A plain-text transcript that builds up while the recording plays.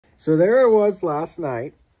So there I was last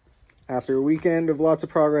night, after a weekend of lots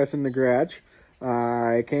of progress in the garage.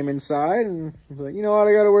 I came inside and was like, you know what,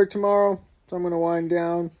 I got to work tomorrow, so I'm going to wind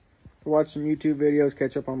down, watch some YouTube videos,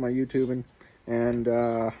 catch up on my YouTube, and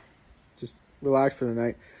just relax for the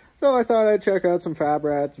night. So I thought I'd check out some Fab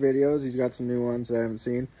Rats videos. He's got some new ones that I haven't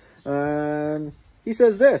seen. And he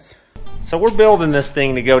says this. So we're building this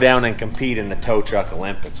thing to go down and compete in the tow truck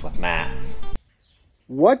Olympics with Matt.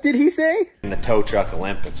 What did he say? In the tow truck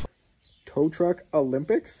Olympics. Tow truck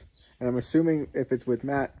Olympics? And I'm assuming if it's with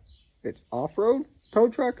Matt, it's off-road tow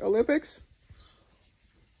truck Olympics?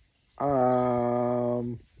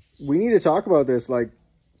 We need to talk about this, like,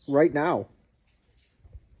 right now.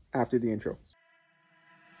 After the intro.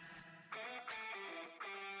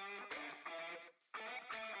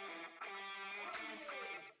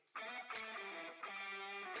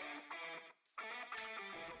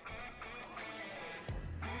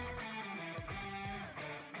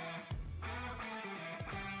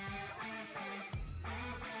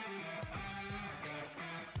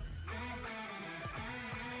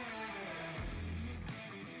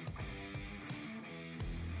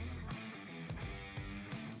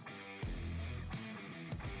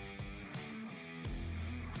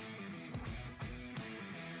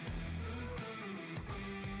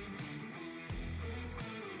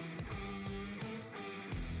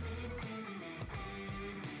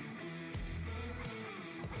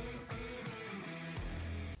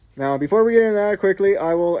 Now, before we get into that, quickly,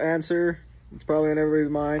 I will answer, it's probably on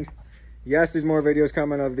everybody's mind. Yes, there's more videos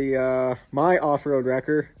coming of the my off-road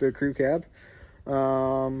wrecker, the crew cab.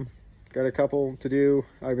 Got a couple to do.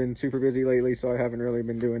 I've been super busy lately, so I haven't really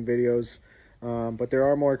been doing videos. But there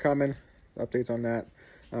are more coming, updates on that.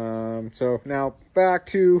 So now, back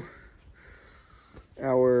to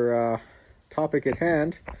our topic at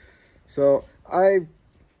hand. So, I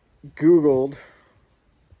Googled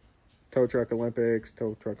tow truck Olympics,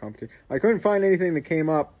 tow truck competition. I couldn't find anything that came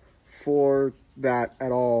up for that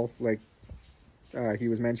at all, like he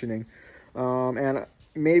was mentioning. And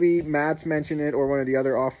maybe Matt's mentioned it, or one of the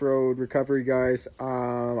other off-road recovery guys.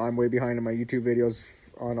 I'm way behind in my YouTube videos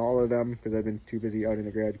on all of them, because I've been too busy out in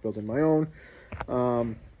the garage building my own.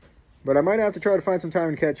 But I might have to try to find some time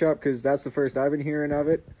and catch up, because that's the first I've been hearing of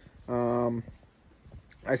it.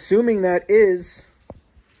 Assuming that is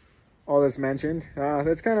all that's mentioned,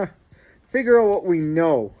 that's kind of figure out what we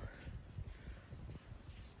know.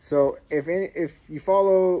 So if you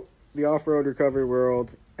follow the off-road recovery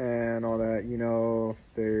world and all that, you know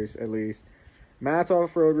there's at least Matt's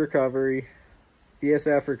Off-Road Recovery,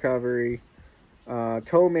 BSF Recovery,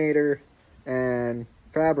 Towmater, and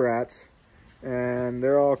Fab Rats, and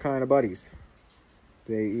they're all kind of buddies.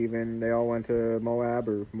 They all went to Moab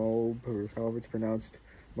or however it's pronounced,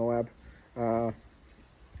 Moab.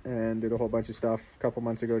 And did a whole bunch of stuff a couple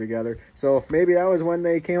months ago together. So maybe that was when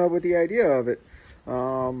they came up with the idea of it.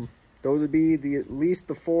 Those would be at least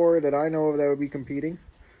the four that I know of that would be competing.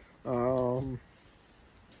 At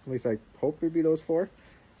least I hope it would be those four.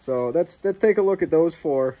 So let's take a look at those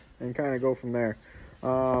four and kind of go from there.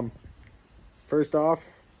 First off,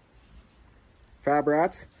 Fab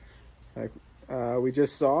Rats. Like we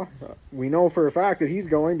just saw. We know for a fact that he's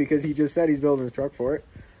going because he just said he's building a truck for it.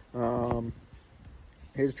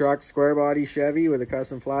 His truck, square body Chevy with a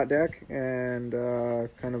custom flat deck and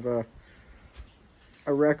kind of a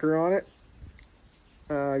wrecker on it.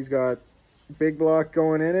 He's got big block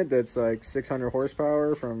going in it that's like 600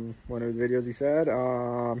 horsepower from one of his videos he said.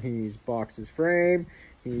 He's boxed his frame.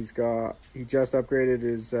 He just upgraded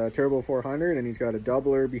his Turbo 400, and he's got a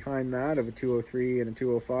doubler behind that of a 203 and a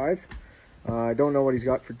 205. I don't know what he's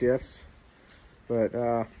got for diffs,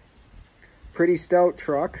 but pretty stout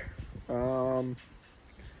truck.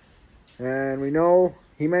 And we know,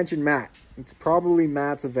 he mentioned Matt. It's probably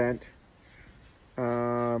Matt's event,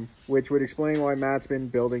 which would explain why Matt's been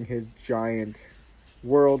building his giant,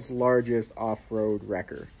 world's largest off-road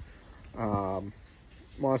wrecker.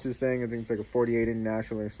 Monsters thing, I think it's like a 48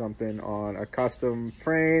 International or something, on a custom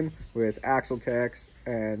frame with axle techs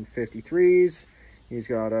and 53s. He's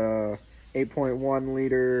got a 8.1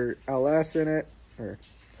 liter LS in it. Or,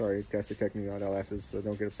 sorry, I guess they're technically not LSs, so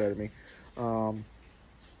don't get upset at me.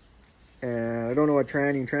 And I don't know what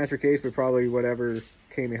transfer case, but probably whatever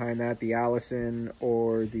came behind that, the Allison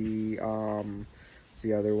or the what's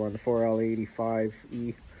the other one, the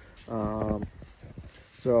 4L85E.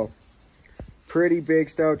 So pretty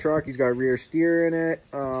big stout truck. He's got rear steer in it.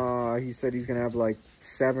 He said he's gonna have like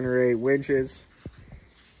 7 or 8 winches.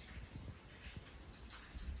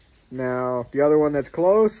 Now the other one that's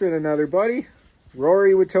close, and another buddy,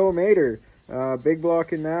 Rory with Towmater. Big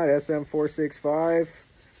block in that, SM465.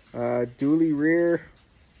 Dually rear,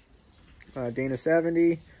 Dana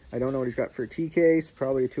 70. I don't know what he's got for a T case,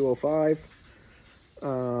 probably a 205.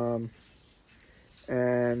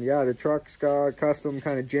 And yeah, the truck's got a custom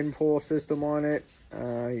kind of gin pole system on it.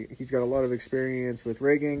 He's got a lot of experience with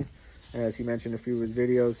rigging, as he mentioned in a few of his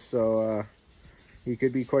videos, so he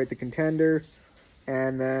could be quite the contender.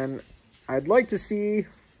 And then I'd like to see,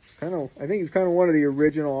 I think he's kind of one of the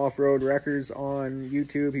original off-road wreckers on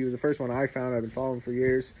YouTube. He was the first one I found. I've been following him for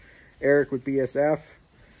years. Eric with BSF.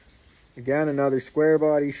 Again, another square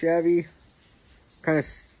body Chevy. Kind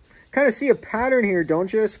of see a pattern here,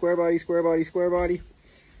 don't you? Square body, square body, square body.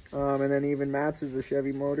 And then even Matt's is a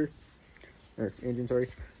Chevy motor. Or engine, sorry.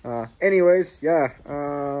 Anyways, yeah.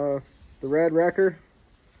 The red wrecker.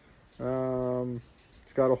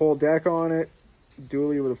 It's got a whole deck on it.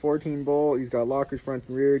 Dually with a 14 bolt. He's got lockers front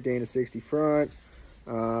and rear. Dana 60 front.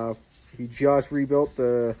 He just rebuilt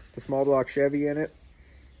the small block Chevy in it.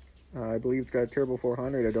 I believe it's got a turbo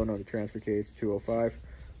 400. I don't know the transfer case, 205.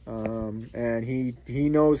 And he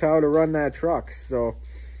knows how to run that truck. So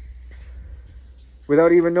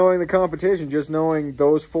without even knowing the competition, just knowing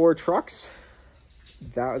those 4 trucks,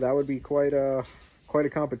 that would be quite a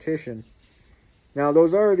competition. Now,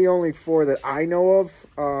 those are the only 4 that I know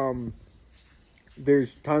of.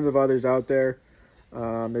 There's tons of others out there.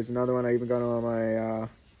 There's another one I even got on my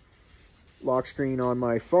lock screen on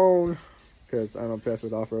my phone, because I'm obsessed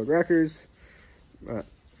with off-road wreckers.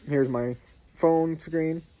 Here's my phone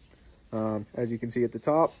screen. As you can see at the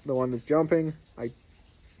top, the one that's jumping. I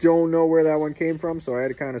don't know where that one came from, so I had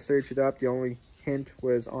to kind of search it up. The only hint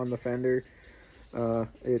was on the fender.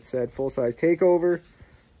 It said full-size takeover.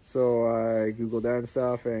 So I Googled that and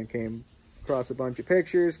stuff and came across a bunch of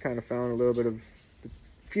pictures. Kind of found a little bit of a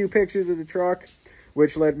few pictures of the truck,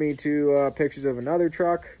 which led me to pictures of another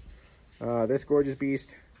truck. This gorgeous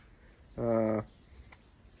beast.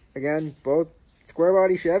 Again, both square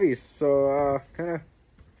body Chevys, so kind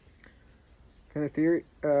of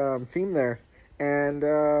theme there. And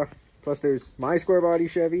plus there's my square body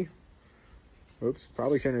Chevy. Oops,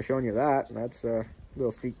 probably shouldn't have shown you that. That's a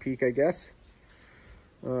little sneak peek, I guess.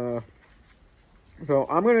 So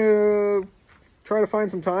I'm gonna try to find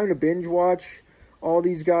some time to binge watch all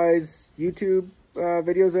these guys' YouTube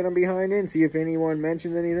videos that I'm behind in, see if anyone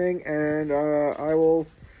mentions anything, and I will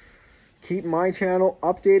keep my channel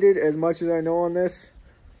updated as much as I know on this.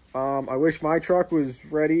 I wish my truck was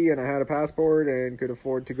ready and I had a passport and could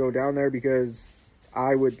afford to go down there, because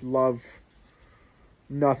I would love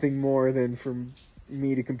nothing more than for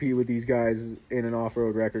me to compete with these guys in an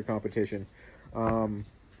off-road record competition.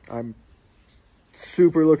 I'm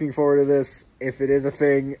super looking forward to this, if it is a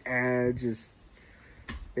thing, and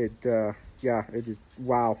yeah, it just,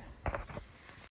 wow.